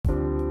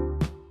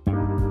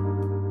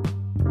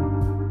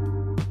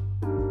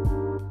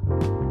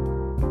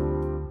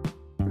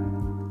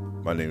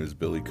My name is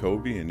Billy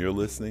Kobe, and you're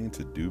listening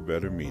to Do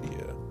Better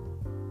Media.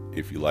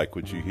 If you like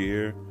what you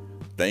hear,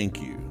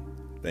 thank you.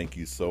 Thank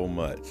you so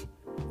much.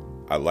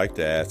 I'd like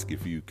to ask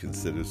if you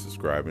consider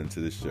subscribing to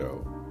the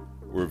show.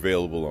 We're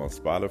available on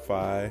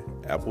Spotify,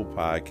 Apple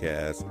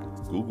Podcasts,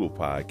 Google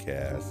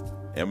Podcasts,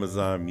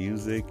 Amazon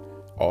Music,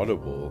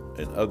 Audible,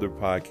 and other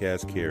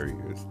podcast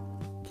carriers.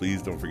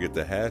 Please don't forget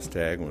the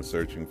hashtag when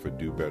searching for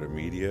Do Better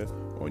Media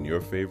on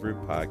your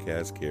favorite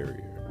podcast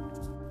carrier.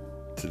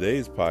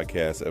 Today's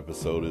podcast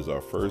episode is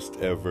our first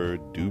ever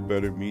Do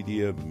Better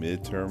Media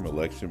Midterm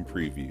Election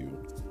Preview.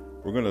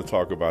 We're going to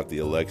talk about the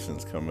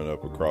elections coming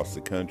up across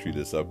the country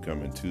this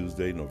upcoming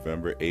Tuesday,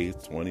 November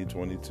 8th,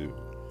 2022.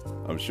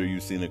 I'm sure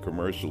you've seen a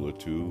commercial or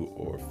two,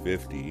 or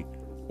 50,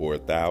 or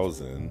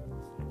 1,000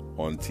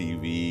 on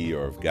TV,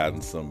 or have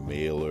gotten some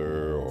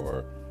mailer,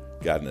 or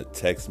gotten a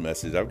text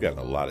message. I've gotten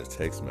a lot of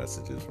text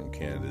messages from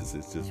candidates.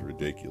 It's just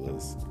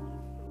ridiculous.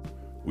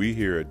 We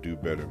here at Do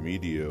Better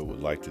Media would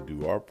like to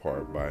do our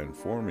part by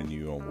informing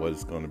you on what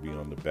is going to be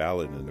on the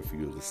ballot in a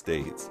few of the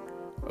states.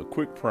 A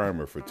quick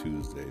primer for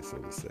Tuesday, so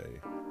to say.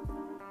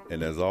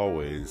 And as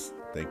always,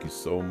 thank you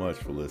so much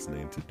for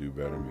listening to Do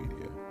Better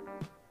Media.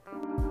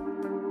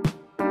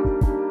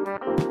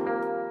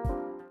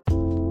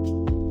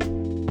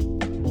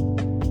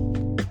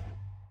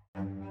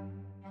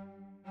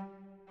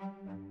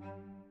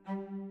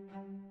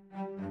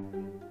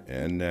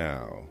 And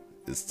now,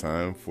 it's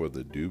time for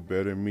the Do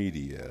Better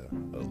Media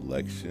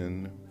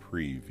Election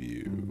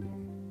Preview.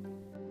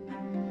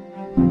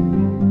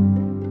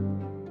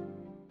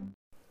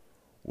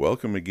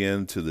 Welcome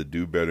again to the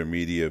Do Better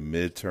Media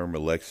Midterm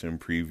Election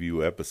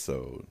Preview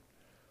episode.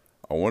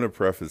 I want to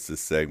preface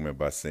this segment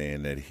by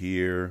saying that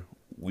here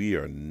we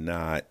are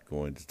not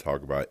going to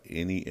talk about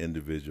any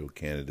individual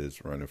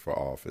candidates running for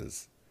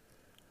office.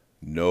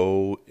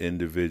 No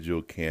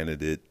individual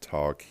candidate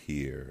talk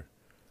here.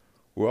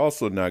 We're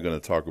also not going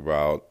to talk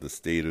about the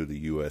state of the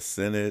U.S.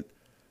 Senate,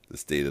 the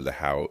state of the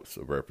House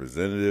of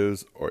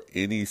Representatives, or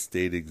any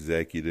state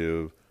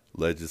executive,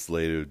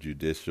 legislative,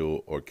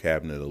 judicial, or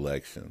cabinet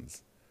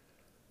elections.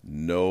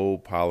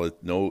 No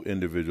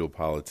individual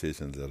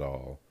politicians at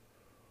all.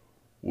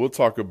 We'll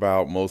talk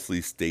about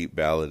mostly state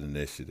ballot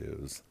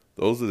initiatives.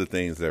 Those are the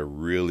things that are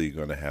really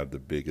going to have the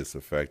biggest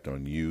effect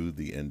on you,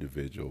 the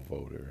individual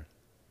voter.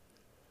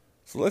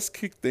 So let's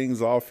kick things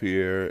off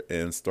here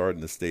and start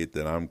in the state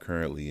that I'm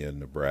currently in,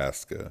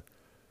 Nebraska.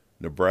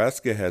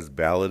 Nebraska has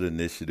ballot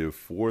initiative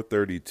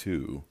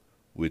 432,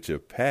 which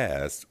if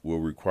passed will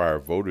require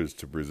voters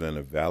to present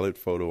a valid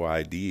photo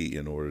ID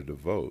in order to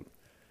vote.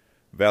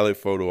 Valid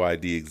photo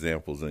ID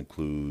examples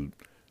include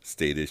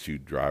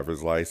state-issued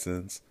driver's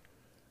license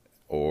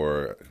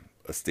or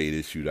a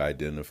state-issued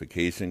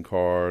identification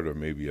card or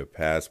maybe a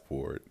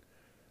passport.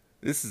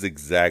 This is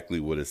exactly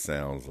what it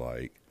sounds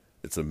like.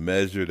 It's a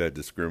measure that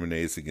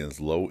discriminates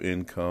against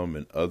low-income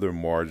and other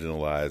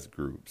marginalized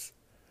groups.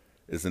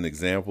 It's an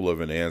example of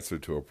an answer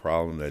to a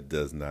problem that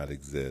does not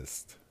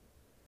exist.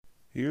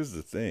 Here's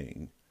the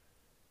thing.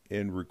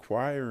 In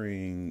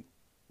requiring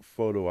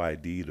photo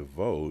ID to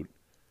vote,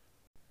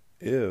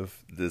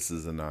 if this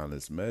is an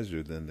honest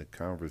measure, then the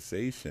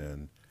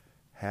conversation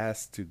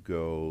has to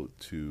go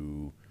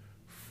to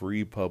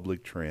free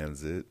public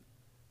transit.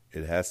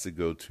 It has to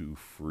go to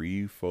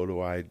free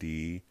photo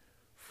ID,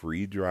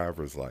 free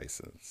driver's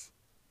license.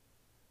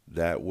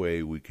 That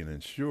way we can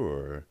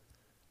ensure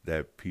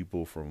that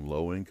people from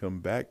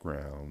low-income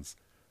backgrounds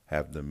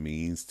have the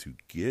means to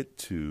get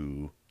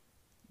to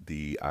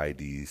the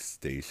ID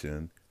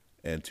station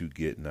and to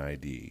get an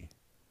ID.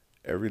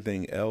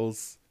 Everything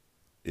else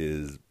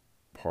is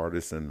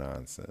partisan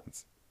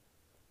nonsense.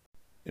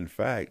 In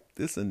fact,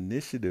 this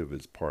initiative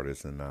is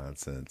partisan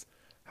nonsense.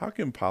 How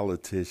can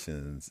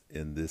politicians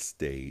in this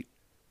state,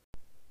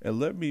 and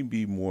let me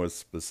be more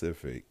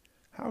specific,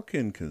 how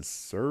can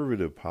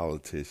conservative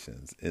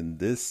politicians in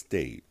this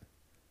state,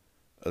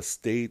 a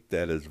state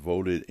that has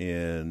voted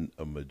in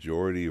a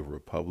majority of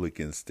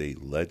Republican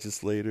state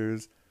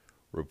legislators,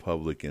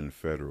 Republican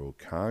federal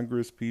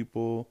Congress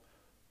people,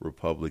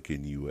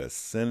 Republican U.S.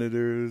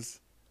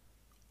 senators,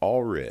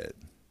 all red.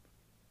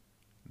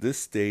 This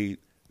state,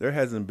 there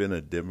hasn't been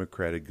a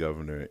Democratic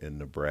governor in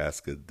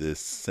Nebraska this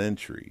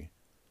century,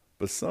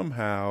 but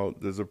somehow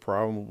there's a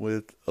problem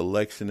with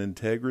election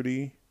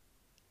integrity.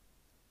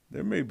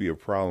 There may be a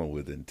problem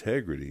with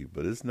integrity,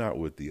 but it's not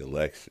with the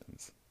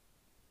elections.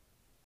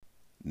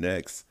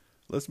 Next,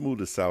 let's move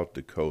to South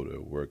Dakota,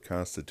 where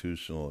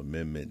Constitutional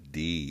Amendment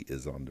D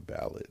is on the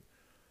ballot.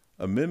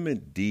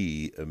 Amendment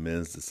D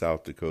amends the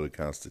South Dakota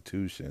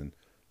Constitution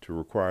to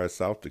require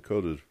South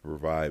Dakota to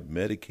provide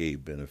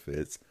Medicaid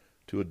benefits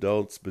to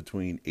adults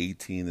between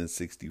 18 and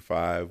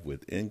 65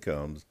 with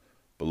incomes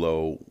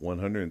below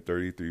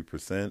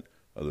 133%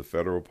 of the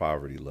federal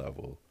poverty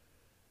level.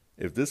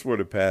 If this were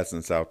to pass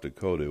in South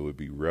Dakota, it would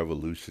be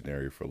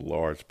revolutionary for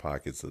large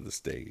pockets of the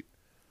state.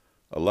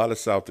 A lot of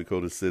South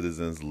Dakota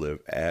citizens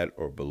live at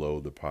or below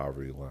the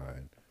poverty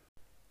line,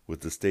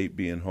 with the state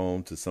being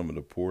home to some of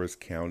the poorest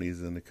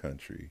counties in the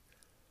country.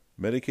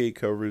 Medicaid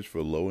coverage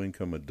for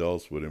low-income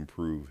adults would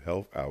improve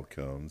health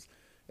outcomes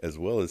as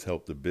well as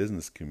help the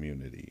business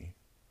community.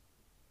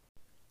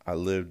 I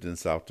lived in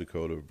South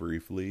Dakota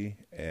briefly,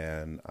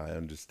 and I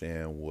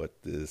understand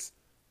what this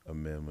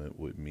amendment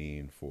would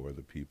mean for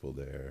the people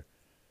there.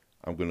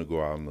 I'm going to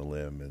go out on a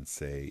limb and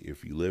say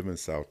if you live in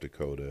South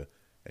Dakota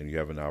and you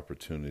have an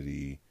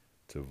opportunity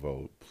to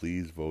vote,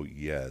 please vote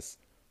yes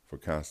for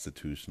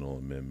Constitutional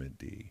Amendment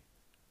D.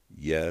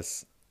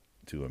 Yes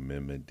to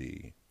Amendment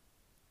D.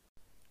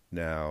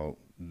 Now,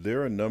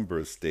 there are a number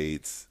of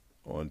states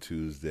on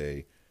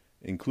Tuesday,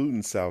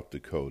 including South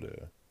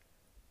Dakota,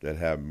 that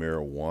have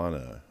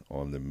marijuana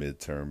on the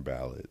midterm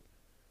ballot.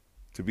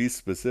 To be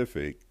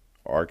specific,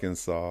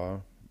 Arkansas,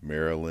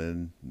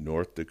 Maryland,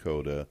 North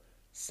Dakota,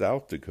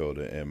 South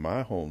Dakota, and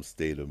my home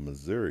state of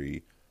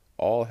Missouri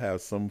all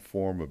have some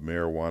form of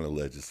marijuana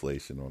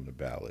legislation on the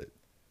ballot.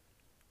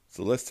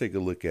 So let's take a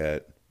look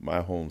at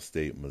my home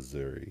state,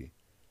 Missouri.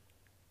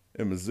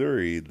 In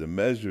Missouri, the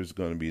measure is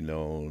going to be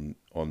known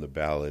on the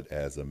ballot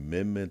as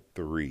Amendment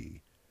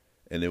 3,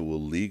 and it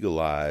will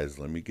legalize,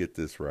 let me get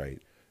this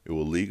right, it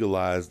will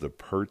legalize the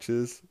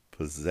purchase,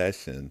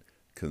 possession,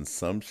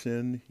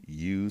 consumption,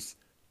 use,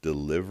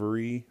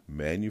 delivery,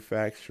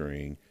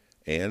 manufacturing,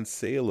 and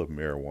sale of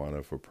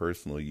marijuana for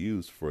personal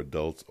use for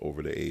adults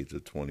over the age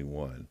of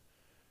 21.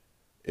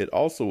 It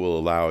also will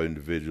allow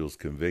individuals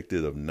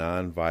convicted of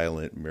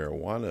nonviolent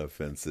marijuana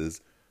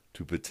offenses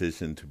to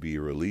petition to be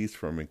released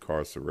from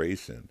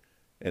incarceration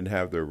and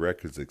have their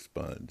records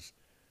expunged.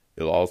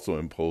 It'll also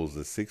impose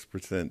a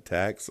 6%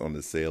 tax on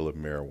the sale of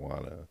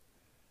marijuana.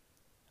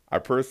 I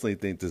personally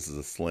think this is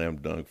a slam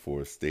dunk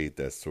for a state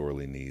that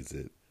sorely needs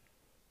it.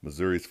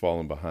 Missouri's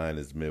fallen behind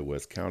its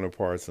Midwest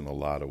counterparts in a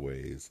lot of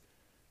ways.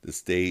 The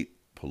state,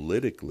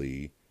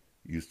 politically,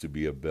 used to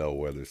be a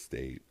bellwether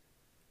state.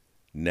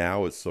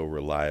 Now it's so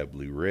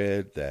reliably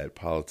red that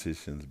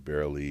politicians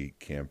barely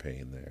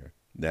campaign there,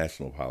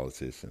 national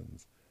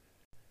politicians.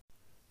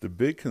 The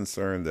big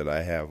concern that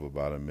I have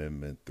about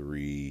Amendment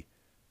 3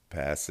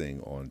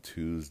 passing on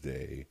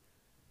Tuesday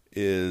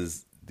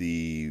is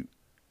the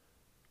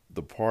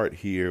part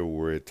here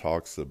where it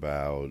talks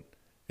about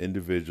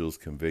individuals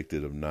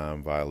convicted of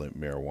nonviolent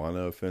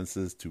marijuana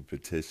offenses to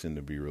petition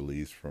to be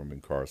released from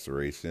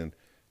incarceration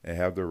and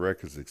have their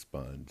records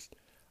expunged.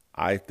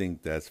 I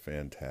think that's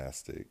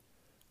fantastic.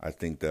 I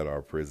think that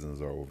our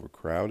prisons are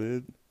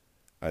overcrowded.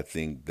 I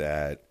think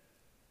that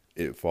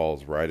it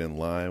falls right in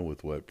line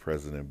with what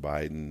President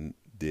Biden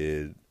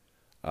did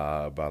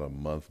about a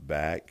month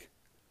back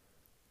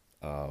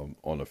on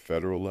a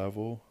federal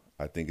level.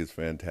 I think it's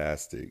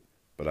fantastic.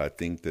 But I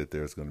think that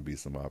there's going to be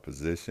some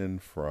opposition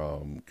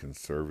from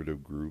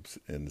conservative groups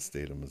in the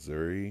state of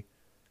Missouri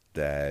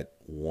that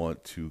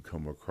want to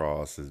come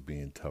across as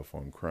being tough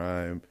on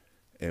crime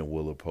and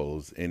will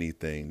oppose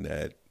anything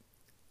that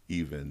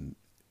even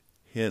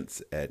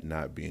hints at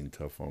not being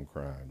tough on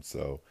crime.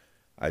 So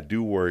I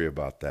do worry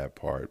about that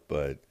part,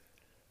 but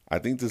I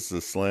think this is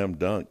a slam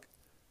dunk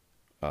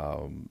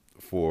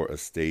for a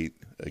state,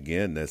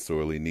 again, that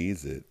sorely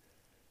needs it.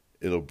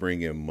 It'll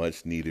bring in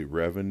much needed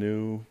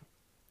revenue.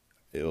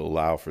 It'll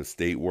allow for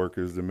state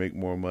workers to make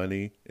more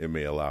money. It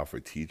may allow for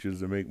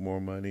teachers to make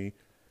more money.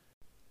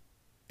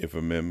 If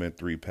Amendment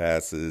 3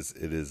 passes,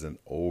 it is an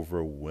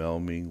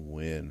overwhelming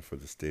win for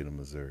the state of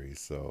Missouri.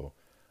 So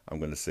I'm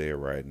going to say it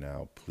right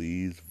now.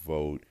 Please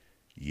vote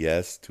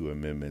yes to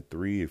Amendment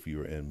 3 if you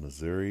are in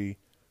Missouri.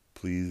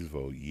 Please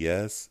vote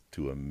yes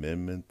to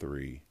Amendment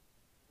 3.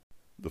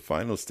 The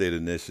final state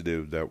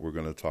initiative that we're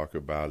going to talk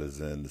about is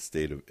in the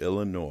state of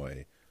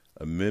Illinois.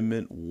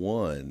 Amendment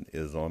 1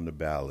 is on the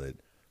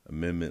ballot.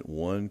 Amendment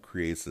 1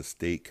 creates a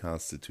state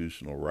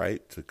constitutional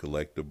right to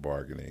collective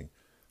bargaining.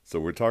 So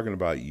we're talking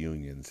about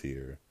unions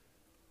here.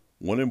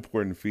 One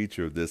important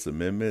feature of this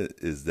amendment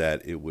is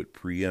that it would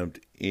preempt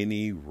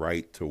any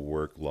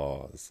right-to-work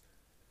laws.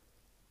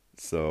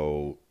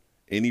 So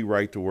any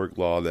right-to-work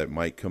law that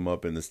might come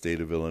up in the state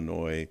of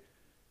Illinois,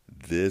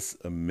 this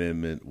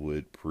amendment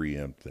would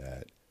preempt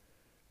that.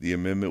 The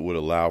amendment would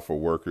allow for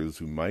workers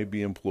who might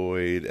be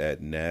employed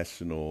at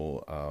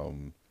national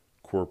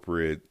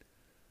corporate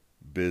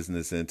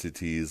business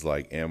entities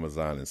like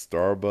Amazon and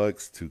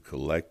Starbucks to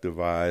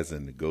collectivize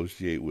and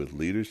negotiate with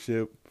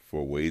leadership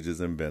for wages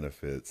and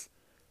benefits.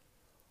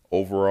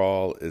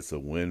 Overall, it's a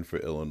win for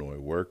Illinois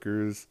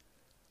workers.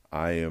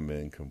 I am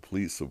in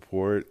complete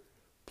support.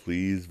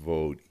 Please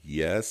vote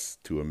yes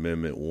to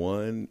Amendment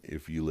 1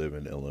 if you live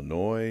in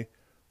Illinois.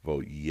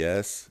 Vote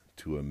yes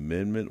to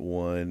Amendment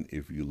 1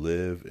 if you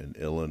live in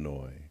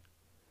Illinois.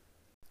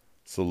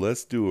 So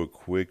let's do a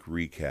quick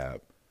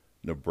recap.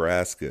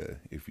 Nebraska,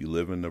 if you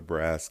live in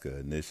Nebraska,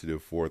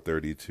 Initiative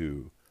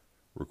 432,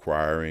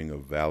 requiring a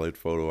valid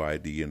photo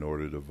ID in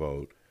order to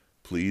vote.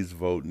 Please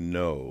vote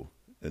no,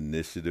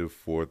 Initiative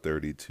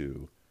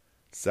 432.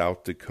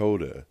 South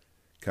Dakota,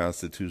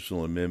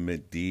 Constitutional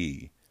Amendment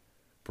D,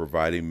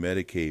 providing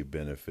Medicaid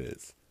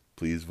benefits.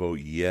 Please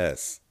vote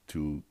yes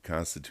to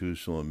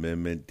Constitutional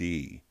Amendment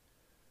D.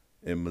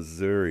 In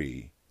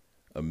Missouri,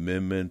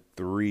 Amendment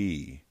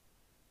 3,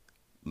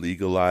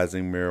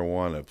 legalizing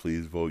marijuana.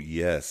 Please vote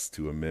yes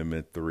to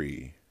Amendment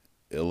 3.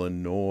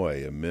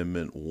 Illinois,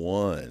 Amendment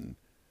 1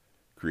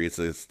 creates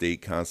a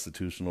state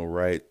constitutional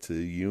right to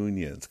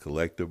unions,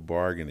 collective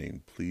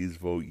bargaining. Please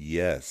vote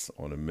yes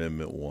on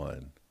Amendment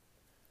 1.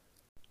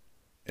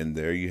 And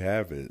there you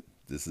have it.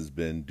 This has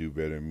been Do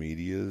Better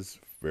Media's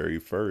very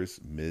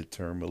first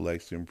midterm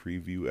election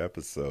preview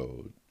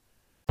episode.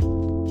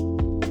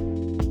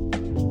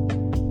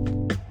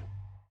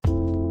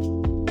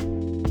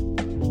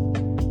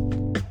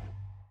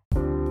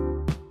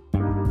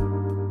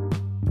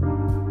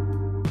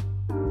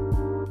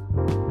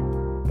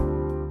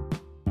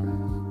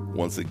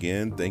 Once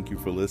again, thank you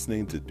for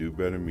listening to Do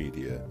Better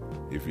Media.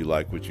 If you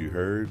like what you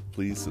heard,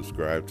 please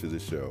subscribe to the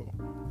show.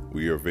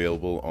 We are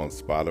available on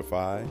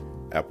Spotify,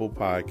 Apple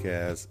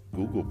Podcasts,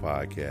 Google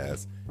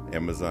Podcasts,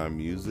 Amazon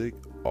Music,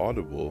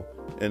 Audible,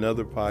 and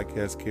other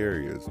podcast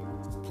carriers.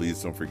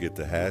 Please don't forget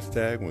the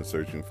hashtag when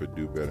searching for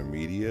Do Better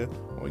Media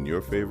on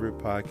your favorite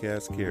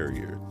podcast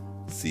carrier.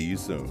 See you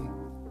soon.